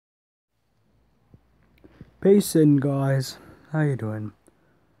Peace in, guys. How you doing?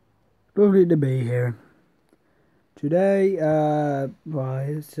 Lovely to be here. Today,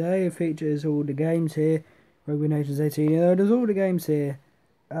 today features all the games here. Rugby Nations 18. There's all the games here.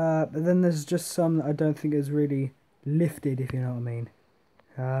 But then there's just some that I don't think is really lifted, if you know what I mean.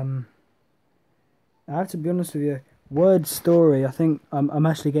 I have to be honest with you. Word Story. I think I'm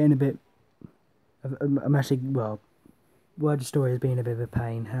actually getting a bit. Word Story has been a bit of a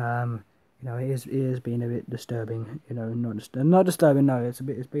pain. It is being a bit disturbing. Not disturbing. No, it's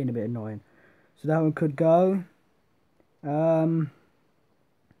been a bit annoying. So that one could go.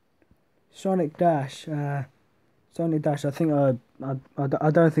 Sonic Dash. Sonic Dash. I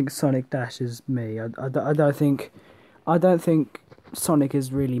don't think Sonic Dash is me. I don't think Sonic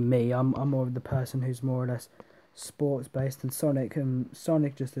is really me. I'm more of the person who's more or less sports based, and Sonic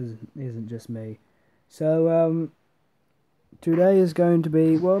just isn't just me. So today is going to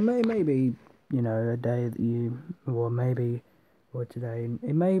be, well, maybe, a day that or today,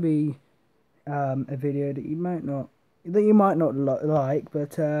 it may be a video that you might not like,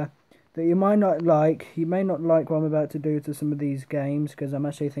 but that you might not like. You may not like what I'm about to do to some of these games, because I'm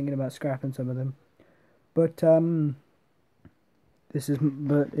actually thinking about scrapping some of them. But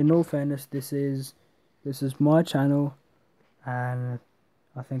but in all fairness, this is my channel, and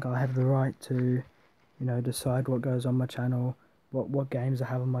I think I have the right to, decide what goes on my channel, what games I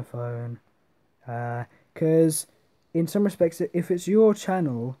have on my phone. Because in some respects, if it's your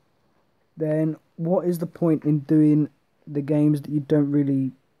channel, then what is the point in doing the games that you don't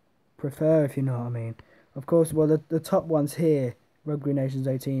really prefer, if you know what I mean? Of course, well, the top ones here, Rugby Nations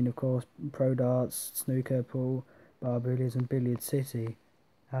 18, of course, Pro Darts, Snooker, Pool, Bar Billiards, and Billiard City.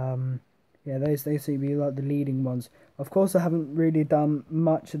 Yeah, they seem to be like the leading ones. Of course, I haven't really done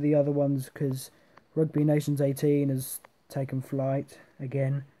much of the other ones because Rugby Nations 18 has taken flight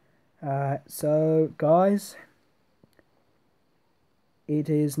again. So, guys, it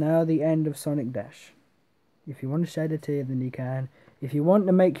is now the end of Sonic Dash. If you want to shed a tear, then you can. If you want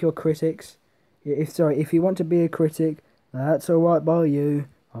to make your critics, if you want to be a critic, that's alright by you.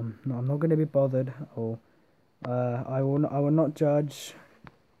 I'm not going to be bothered. Or I will not judge.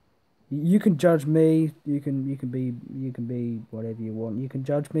 You can judge me. You can be whatever you want. You can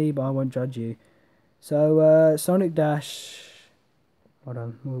judge me, but I won't judge you. So Sonic Dash. Hold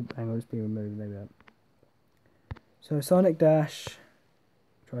on. Oh, hang on. It's being removed. Maybe that. So Sonic Dash.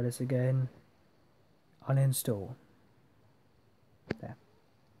 Try this again. Uninstall. There.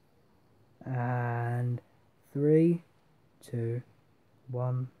 And 3, 2,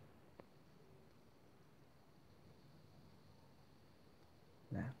 1.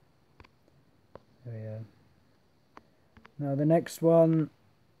 Now. There we go. Now the next one.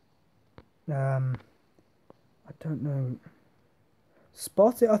 I don't know.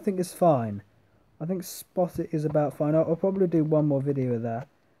 Spot It, I think, is fine. I think Spot It is about fine. I'll probably do one more video of that.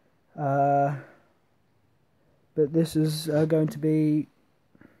 But this is going to be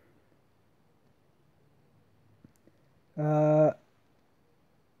do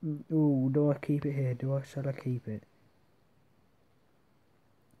I keep it here? Shall I keep it?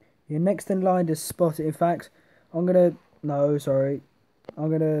 Your next in line is Spot It. In fact, I'm gonna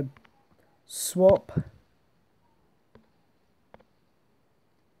swap.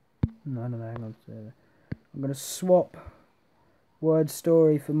 No, hang on. I'm gonna swap Word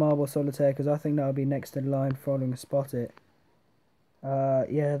Story for Marble Solitaire, because I think that'll be next in line following Spot It.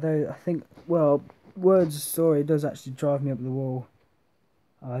 Yeah, though I think, well, Word Story does actually drive me up the wall.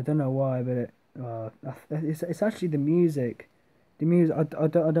 I don't know why, but it's actually the music. The music, I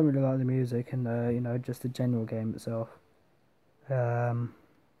don't really like the music, and just the general game itself. Yeah.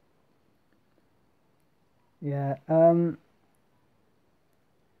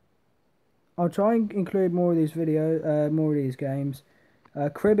 I'll try and include more of these more of these games.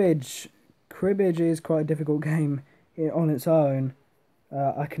 Cribbage is quite a difficult game on its own.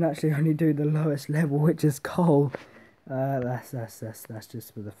 I can actually only do the lowest level, which is coal. That's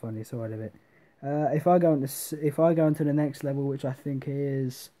just for the funny side of it. If I go into the next level, which I think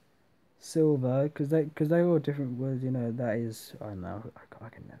is silver, because they're all different words. That is, I don't know. I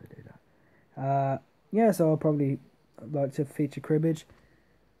can never do that. Yeah, so I'll probably like to feature cribbage.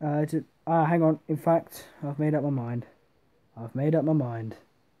 Hang on. In fact, I've made up my mind.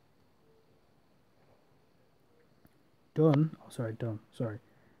 Done. Oh, sorry, done. Sorry,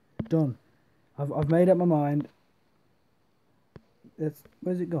 done. I've made up my mind.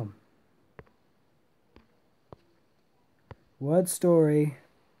 Where's it gone? Word Story.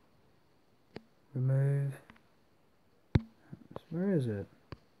 Remove. Where is it?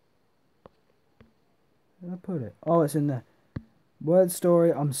 Where did I put it? Oh, it's in there. Word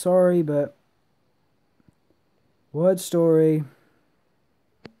Story. I'm sorry, but Word Story.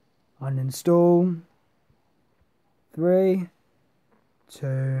 Uninstall. 3,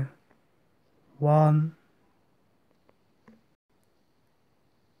 2, 1.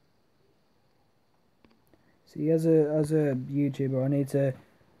 See, as a YouTuber, I need to.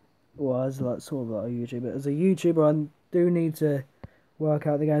 Well, as like sort of like a YouTuber, as a YouTuber, I do need to work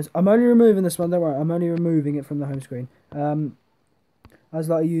out the games. I'm only removing this one. Don't worry, I'm only removing it from the home screen. As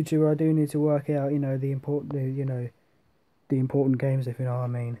like a YouTuber, I do need to work out, the important, the important games, if you know what I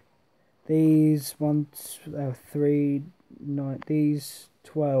mean. These 1, 3, 9, these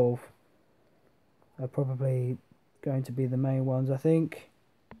 12 are probably going to be the main ones. I think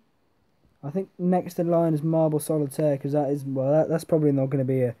next in line is Marble Solitaire, because that is, well, that's probably not going to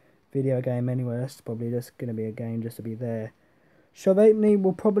be a video game anyway. That's probably just going to be a game just to be there. Shove Halfpenny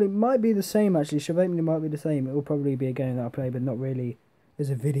might be the same actually. Shove Halfpenny might be the same. It will probably be a game that I play, but not really as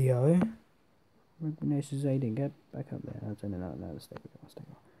a video. Nations Aiding, get back up there. No, stay.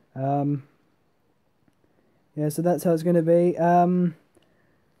 Yeah, so that's how it's going to be.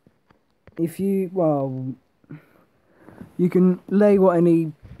 If you, well, you can lay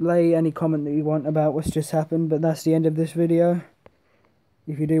any comment that you want about what's just happened, but that's the end of this video.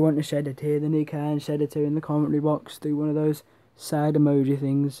 If you do want to shed a tear, then you can shed a tear in the commentary box. Do one of those sad emoji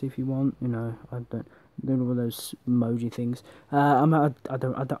things if you want. I don't do one of those emoji things. I don't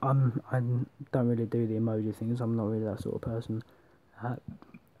really do the emoji things. I'm not really that sort of person.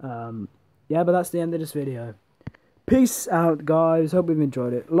 Yeah, but that's the end of this video. Peace out, guys. Hope you've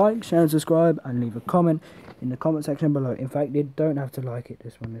enjoyed it. Like, share, and subscribe, and leave a comment in the comment section below. In fact, you don't have to like it.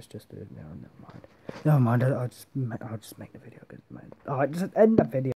 This one is just never mind. Never mind. I'll just make the video good. Alright, just end the video.